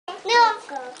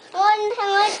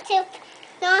want to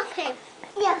nothing.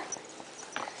 Yeah.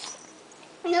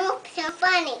 No, so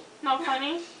funny. Not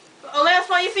funny? Oh, let's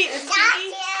smell your feet. Is it stinky?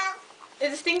 Gotcha.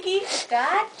 Is it stinky?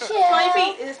 Gotcha. Smell your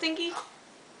feet. Is it stinky?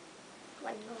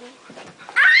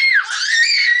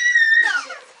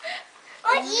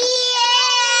 Oh, yeah.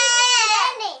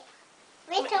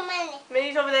 Where's the money?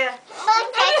 Minnie's over there.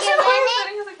 Take your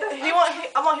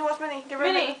money. He wants Minnie. Get rid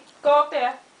of Minnie, go up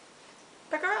there.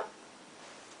 Pick her up.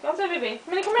 Go up there, baby.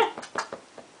 Minnie, come here.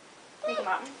 Minnie, come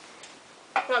on.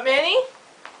 You want Minnie?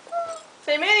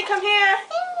 Say, Minnie, come here.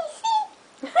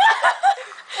 Minnie,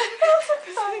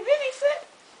 sit.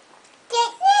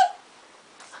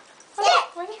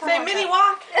 Say, Minnie,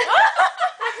 walk.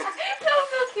 That was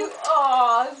so cute.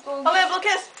 Oh, it's so Oh, blow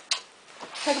kiss.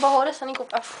 Kijk, we horen ze niet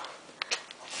op af.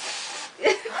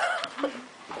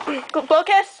 Blow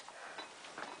kiss.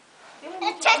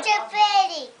 Touch your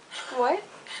baby. What?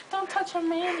 Don't touch her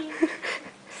Manny.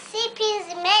 CP's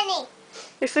Minnie.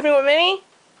 You're sleeping with Minnie?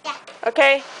 Yeah.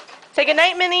 Okay. Say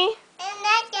goodnight, Minnie. And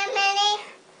that's your Minnie.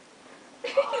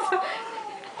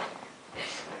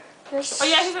 Oh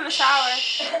yeah, he's in the shower.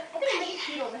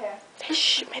 Over here.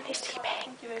 Shh, Minnie's sleeping.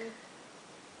 Thank you, baby.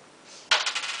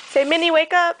 Say, Minnie,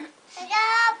 wake up. Wake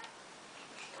up.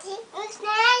 It's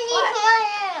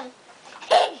Natalie.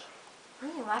 What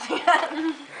are you laughing at?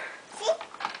 See?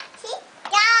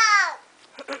 Yeah.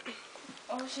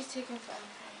 Oh, she's taking forever.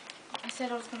 I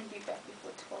said I was going to be back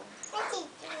before 12.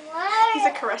 He's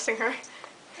like caressing her.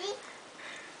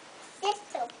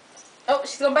 Oh,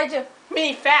 she's going to bite you.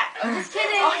 Minnie, fat. I'm just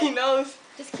kidding. Oh, he knows.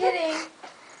 Just kidding.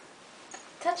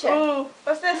 Touch her. Ooh,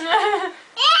 what's this?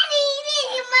 Daddy, this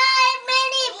is my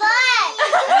mini butt.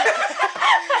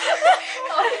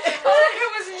 It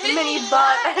was Minnie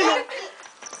butt.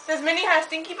 Does Minnie have a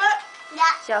stinky butt? Yeah.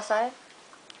 She outside?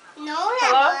 No,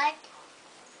 Hello? butt.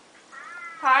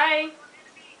 Hi.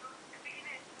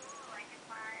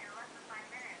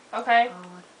 Okay.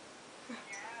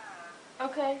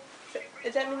 Okay.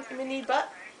 Is that Minnie's butt?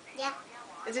 Yeah.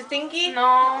 Is it stinky?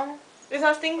 No. It's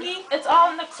not stinky? It's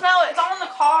all in the smell. It's all in the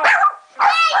car. I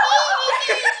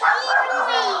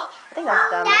think that's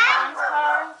done.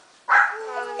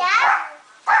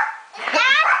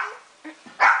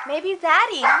 Maybe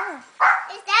Daddy. Huh?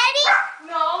 Is Daddy?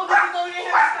 No, this is only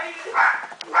him excited.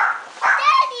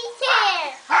 Daddy's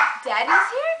here. Daddy's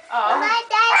here? Oh. My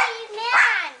daddy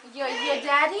man. Your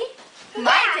daddy?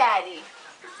 My daddy.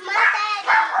 My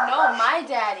daddy. No, my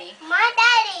daddy. My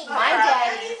daddy. My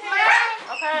daddy.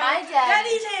 Okay. My daddy.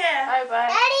 Daddy's here. Bye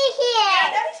bye. Daddy's here.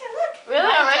 Yeah, Daddy's here. Look.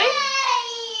 Really? Already?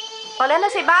 Daddy.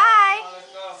 Olena, say bye.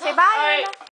 Say bye. All right.